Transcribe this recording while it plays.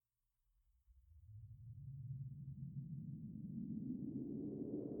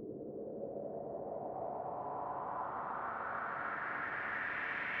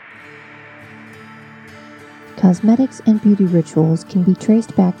Cosmetics and beauty rituals can be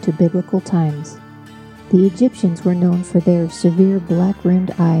traced back to biblical times. The Egyptians were known for their severe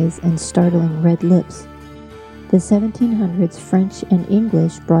black-rimmed eyes and startling red lips. The 1700s French and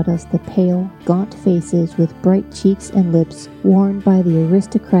English brought us the pale, gaunt faces with bright cheeks and lips worn by the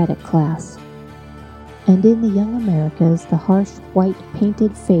aristocratic class. And in the young Americas, the harsh, white,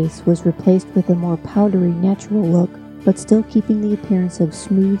 painted face was replaced with a more powdery, natural look, but still keeping the appearance of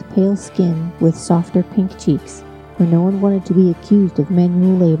smooth, pale skin with softer pink cheeks, where no one wanted to be accused of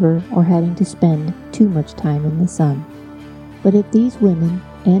manual labor or having to spend too much time in the sun. But if these women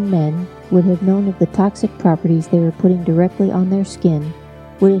and men would have known of the toxic properties they were putting directly on their skin,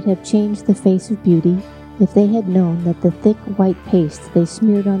 would it have changed the face of beauty? If they had known that the thick white paste they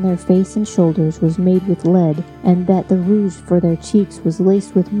smeared on their face and shoulders was made with lead, and that the rouge for their cheeks was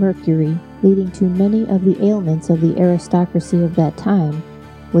laced with mercury, leading to many of the ailments of the aristocracy of that time,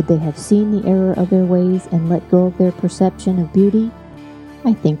 would they have seen the error of their ways and let go of their perception of beauty?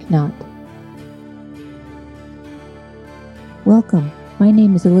 I think not. Welcome. My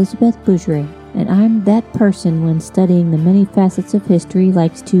name is Elizabeth Bougeret, and I'm that person when studying the many facets of history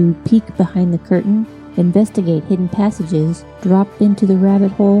likes to peek behind the curtain, investigate hidden passages, drop into the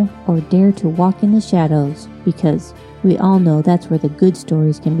rabbit hole, or dare to walk in the shadows, because we all know that's where the good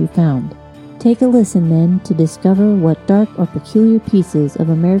stories can be found. Take a listen then to discover what dark or peculiar pieces of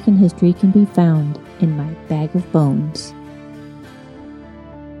American history can be found in my bag of bones.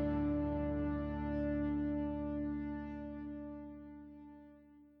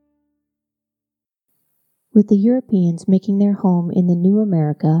 With the Europeans making their home in the new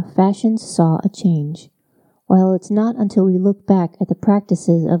America, fashions saw a change. While it's not until we look back at the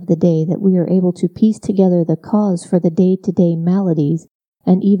practices of the day that we are able to piece together the cause for the day-to-day maladies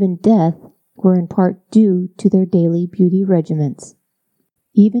and even death were in part due to their daily beauty regimens.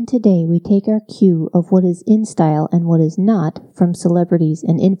 Even today we take our cue of what is in style and what is not from celebrities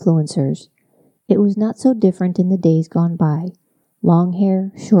and influencers. It was not so different in the days gone by. Long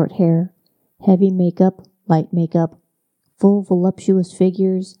hair, short hair, heavy makeup, light makeup, full voluptuous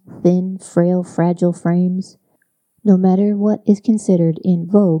figures, thin, frail, fragile frames. No matter what is considered in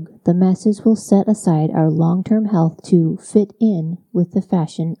vogue, the masses will set aside our long-term health to fit in with the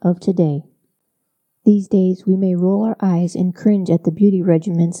fashion of today. These days we may roll our eyes and cringe at the beauty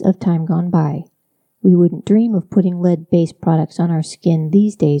regimens of time gone by. We wouldn't dream of putting lead-based products on our skin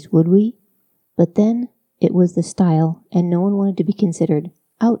these days, would we? But then it was the style, and no one wanted to be considered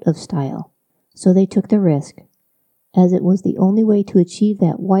out of style. So they took the risk, as it was the only way to achieve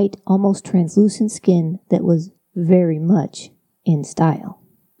that white, almost translucent skin that was very much in style.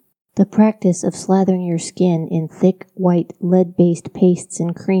 The practice of slathering your skin in thick, white, lead-based pastes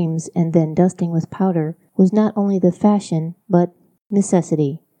and creams and then dusting with powder was not only the fashion, but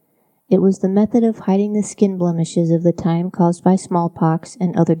necessity. It was the method of hiding the skin blemishes of the time caused by smallpox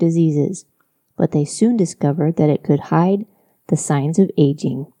and other diseases, but they soon discovered that it could hide the signs of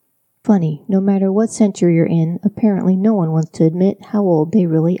aging. Funny, no matter what century you're in, apparently no one wants to admit how old they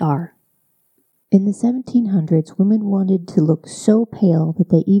really are. In the 1700s, women wanted to look so pale that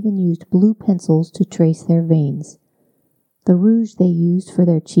they even used blue pencils to trace their veins. The rouge they used for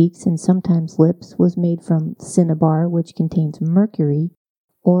their cheeks and sometimes lips was made from cinnabar, which contains mercury,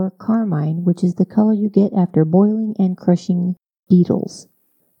 or carmine, which is the color you get after boiling and crushing beetles.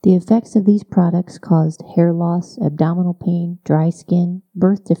 The effects of these products caused hair loss, abdominal pain, dry skin,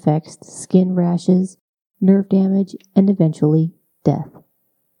 birth defects, skin rashes, nerve damage, and eventually death.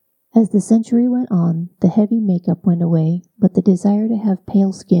 As the century went on, the heavy makeup went away, but the desire to have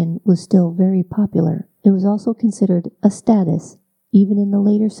pale skin was still very popular. It was also considered a status, even in the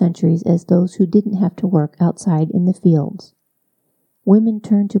later centuries, as those who didn't have to work outside in the fields. Women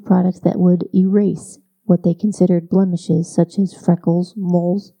turned to products that would erase what they considered blemishes such as freckles,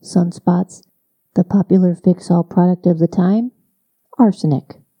 moles, sunspots. The popular fix-all product of the time?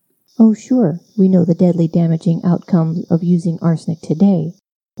 Arsenic. Oh sure, we know the deadly damaging outcomes of using arsenic today,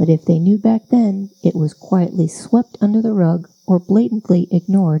 but if they knew back then, it was quietly swept under the rug or blatantly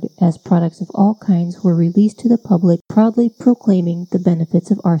ignored as products of all kinds were released to the public proudly proclaiming the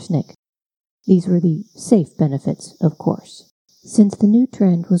benefits of arsenic. These were the safe benefits, of course. Since the new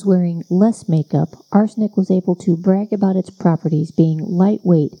trend was wearing less makeup, arsenic was able to brag about its properties being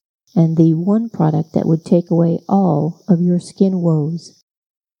lightweight and the one product that would take away all of your skin woes.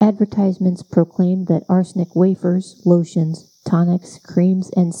 Advertisements proclaimed that arsenic wafers, lotions, tonics,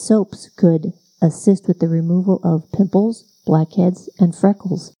 creams, and soaps could assist with the removal of pimples, blackheads, and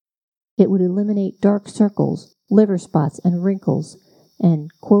freckles. It would eliminate dark circles, liver spots, and wrinkles,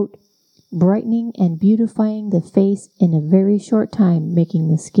 and, quote, brightening and beautifying the face in a very short time, making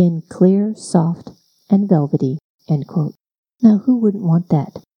the skin clear, soft, and velvety." End quote. Now who wouldn't want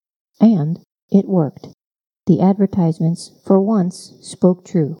that? And it worked. The advertisements, for once, spoke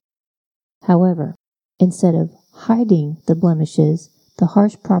true. However, instead of hiding the blemishes, the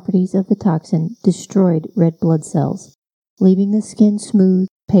harsh properties of the toxin destroyed red blood cells, leaving the skin smooth,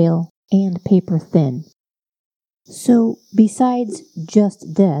 pale, and paper thin. So, besides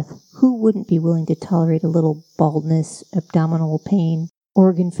just death, who wouldn't be willing to tolerate a little baldness, abdominal pain,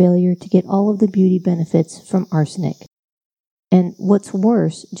 organ failure to get all of the beauty benefits from arsenic? And what's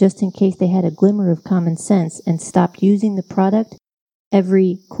worse, just in case they had a glimmer of common sense and stopped using the product,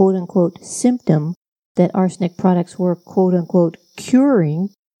 every quote-unquote symptom that arsenic products were quote-unquote curing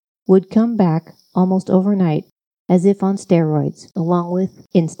would come back almost overnight as if on steroids, along with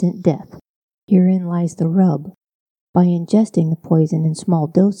instant death. Herein lies the rub. By ingesting the poison in small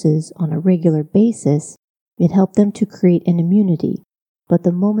doses on a regular basis, it helped them to create an immunity. But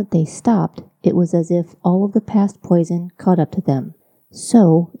the moment they stopped, it was as if all of the past poison caught up to them.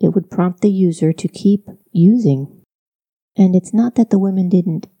 So it would prompt the user to keep using. And it's not that the women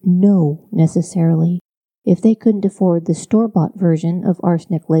didn't know necessarily. If they couldn't afford the store-bought version of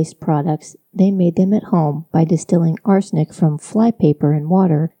arsenic-laced products, they made them at home by distilling arsenic from flypaper and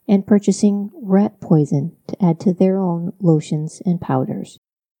water and purchasing rat poison to add to their own lotions and powders.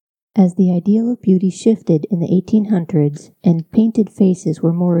 As the ideal of beauty shifted in the 1800s and painted faces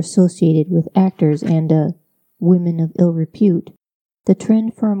were more associated with actors and women of ill repute, the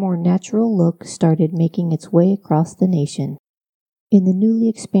trend for a more natural look started making its way across the nation. In the newly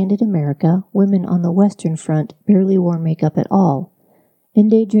expanded America, women on the Western Front barely wore makeup at all,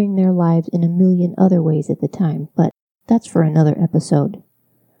 endangering their lives in a million other ways at the time, but that's for another episode.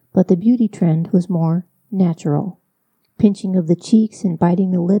 But the beauty trend was more natural. Pinching of the cheeks and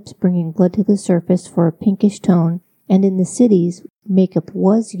biting the lips bringing blood to the surface for a pinkish tone, and in the cities, makeup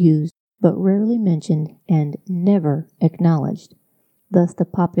was used but rarely mentioned and never acknowledged. Thus the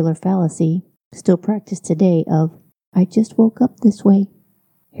popular fallacy, still practiced today, of "I just woke up this way."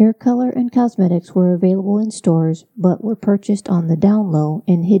 Hair color and cosmetics were available in stores, but were purchased on the down low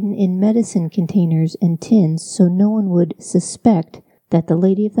and hidden in medicine containers and tins so no one would suspect that the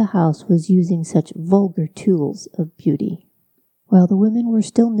lady of the house was using such vulgar tools of beauty. While the women were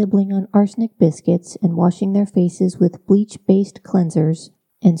still nibbling on arsenic biscuits and washing their faces with bleach-based cleansers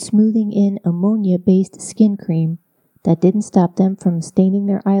and smoothing in ammonia-based skin cream, that didn't stop them from staining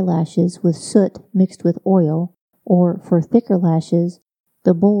their eyelashes with soot mixed with oil, or for thicker lashes,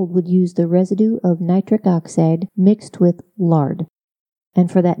 the bold would use the residue of nitric oxide mixed with lard. And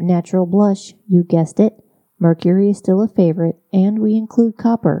for that natural blush, you guessed it, mercury is still a favorite, and we include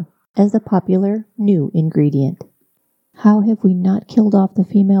copper as the popular new ingredient. How have we not killed off the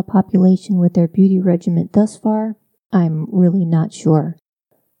female population with their beauty regimen thus far? I'm really not sure.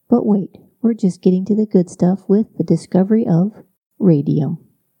 But wait, we're just getting to the good stuff with the discovery of radium.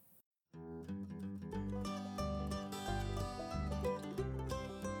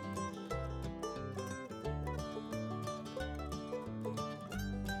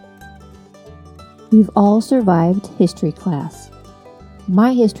 We've all survived history class.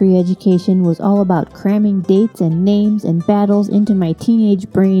 My history education was all about cramming dates and names and battles into my teenage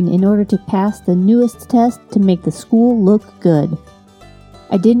brain in order to pass the newest test to make the school look good.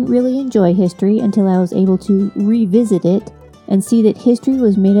 I didn't really enjoy history until I was able to revisit it and see that history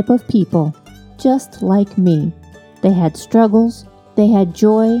was made up of people, just like me. They had struggles, they had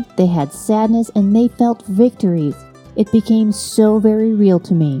joy, they had sadness, and they felt victories. It became so very real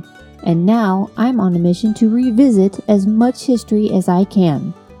to me. And now I'm on a mission to revisit as much history as I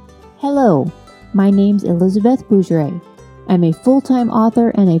can. Hello, my name's Elizabeth Bougeret. I'm a full-time author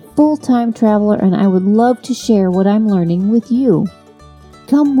and a full-time traveler, and I would love to share what I'm learning with you.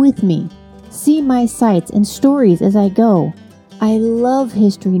 Come with me. See my sights and stories as I go. I love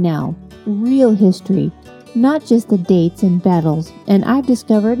history now, real history, not just the dates and battles, and I've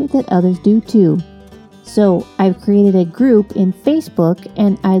discovered that others do too. So I've created a group in Facebook,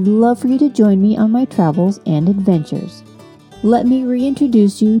 and I'd love for you to join me on my travels and adventures. Let me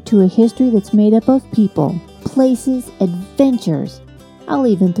reintroduce you to a history that's made up of people, places, adventures. I'll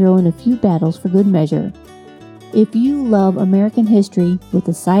even throw in a few battles for good measure. If you love American history with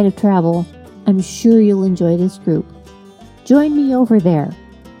a side of travel, I'm sure you'll enjoy this group. Join me over there.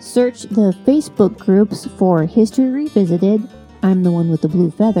 Search the Facebook groups for History Revisited, I'm the one with the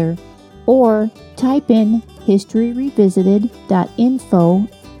blue feather, or type in historyrevisited.info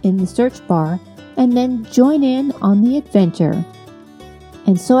in the search bar and then join in on the adventure.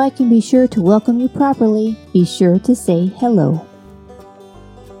 And so I can be sure to welcome you properly, be sure to say hello.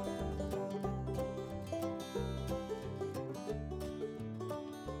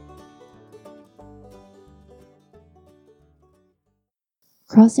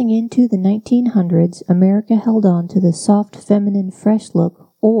 Crossing into the 1900s, America held on to the soft, feminine, fresh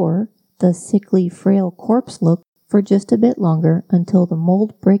look, or the sickly, frail corpse look, for just a bit longer until the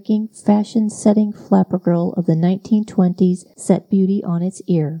mold-breaking, fashion-setting flapper girl of the 1920s set beauty on its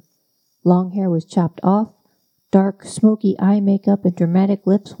ear. Long hair was chopped off, dark, smoky eye makeup and dramatic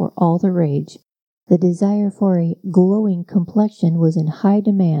lips were all the rage. The desire for a glowing complexion was in high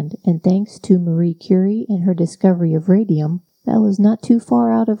demand, and thanks to Marie Curie and her discovery of radium, that was not too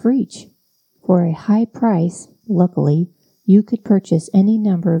far out of reach. For a high price, luckily, you could purchase any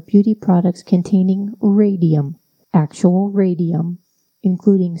number of beauty products containing radium, actual radium,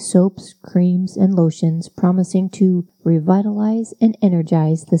 including soaps, creams, and lotions promising to revitalize and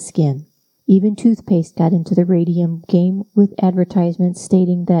energize the skin. Even toothpaste got into the radium game with advertisements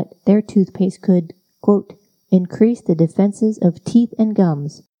stating that their toothpaste could, quote, increase the defenses of teeth and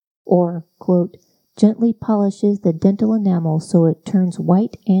gums, or, quote, gently polishes the dental enamel so it turns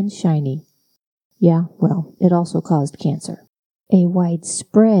white and shiny. Yeah, well, it also caused cancer. A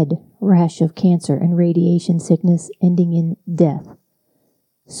widespread rash of cancer and radiation sickness ending in death.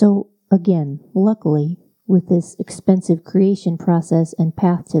 So, again, luckily, with this expensive creation process and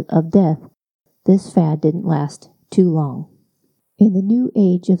path of death, this fad didn't last too long. In the new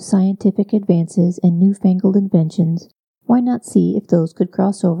age of scientific advances and newfangled inventions, why not see if those could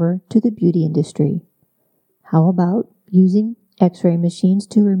cross over to the beauty industry? How about using X-ray machines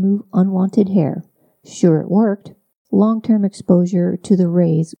to remove unwanted hair? Sure, it worked. Long-term exposure to the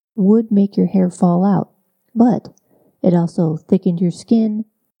rays would make your hair fall out, but it also thickened your skin,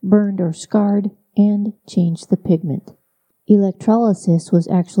 burned or scarred, and changed the pigment. Electrolysis was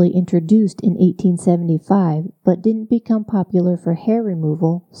actually introduced in 1875, but didn't become popular for hair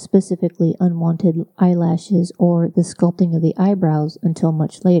removal, specifically unwanted eyelashes or the sculpting of the eyebrows, until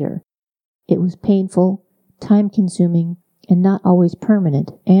much later. It was painful, time-consuming, and not always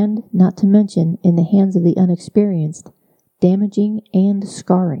permanent, and, not to mention, in the hands of the unexperienced, damaging and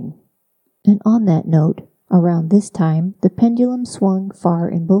scarring. And on that note, around this time, the pendulum swung far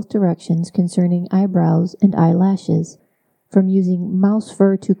in both directions concerning eyebrows and eyelashes, from using mouse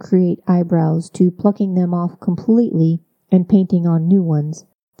fur to create eyebrows to plucking them off completely and painting on new ones.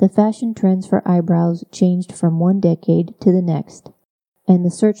 The fashion trends for eyebrows changed from one decade to the next, and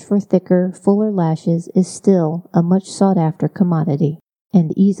the search for thicker, fuller lashes is still a much sought-after commodity,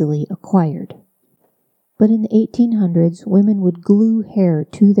 and easily acquired. But in the 1800s, women would glue hair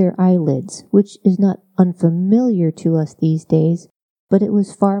to their eyelids, which is not unfamiliar to us these days, but it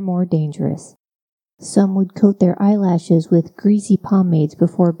was far more dangerous. Some would coat their eyelashes with greasy pomades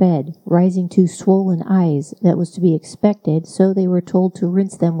before bed, rising to swollen eyes that was to be expected, so they were told to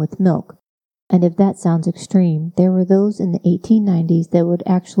rinse them with milk. And if that sounds extreme, there were those in the 1890s that would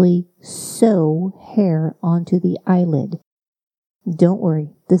actually sew hair onto the eyelid. Don't worry,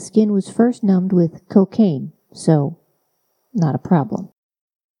 the skin was first numbed with cocaine, so not a problem.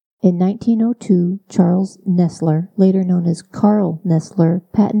 In 1902, Charles Nessler, later known as Carl Nessler,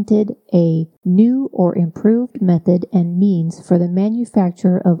 patented a new or improved method and means for the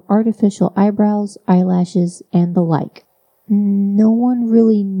manufacture of artificial eyebrows, eyelashes, and the like. No one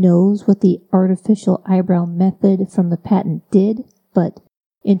really knows what the artificial eyebrow method from the patent did, but,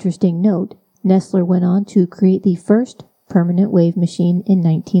 interesting note, Nessler went on to create the first permanent wave machine in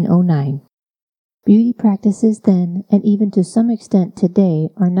 1909. Beauty practices then, and even to some extent today,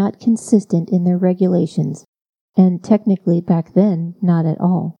 are not consistent in their regulations, and technically back then, not at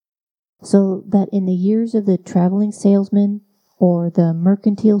all. So that in the years of the traveling salesman, or the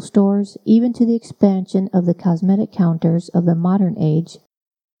mercantile stores, even to the expansion of the cosmetic counters of the modern age,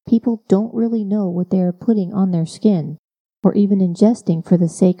 people don't really know what they are putting on their skin, or even ingesting for the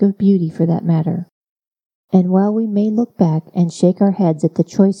sake of beauty for that matter. And while we may look back and shake our heads at the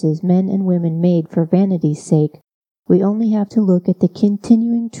choices men and women made for vanity's sake, we only have to look at the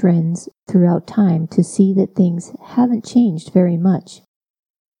continuing trends throughout time to see that things haven't changed very much.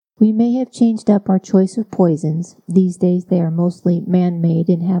 We may have changed up our choice of poisons. These days they are mostly man-made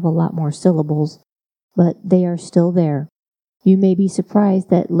and have a lot more syllables, but they are still there. You may be surprised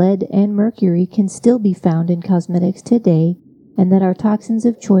that lead and mercury can still be found in cosmetics today, and that our toxins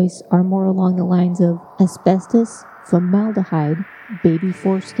of choice are more along the lines of asbestos, formaldehyde, baby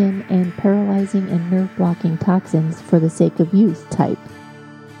foreskin, and paralyzing and nerve-blocking toxins for the sake of youth type.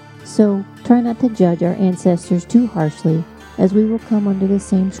 So try not to judge our ancestors too harshly, as we will come under the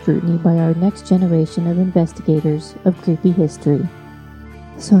same scrutiny by our next generation of investigators of creepy history.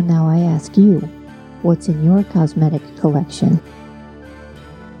 So now I ask you, what's in your cosmetic collection?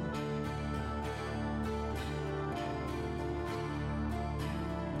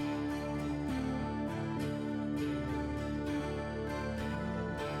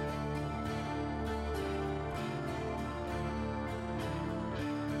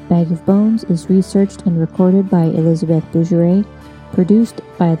 Bag of Bones is researched and recorded by Elizabeth Bougeret, produced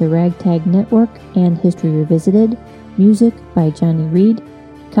by the Ragtag Network and History Revisited, music by Johnny Reed,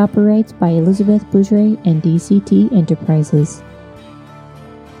 copyrights by Elizabeth Bougeret and DCT Enterprises.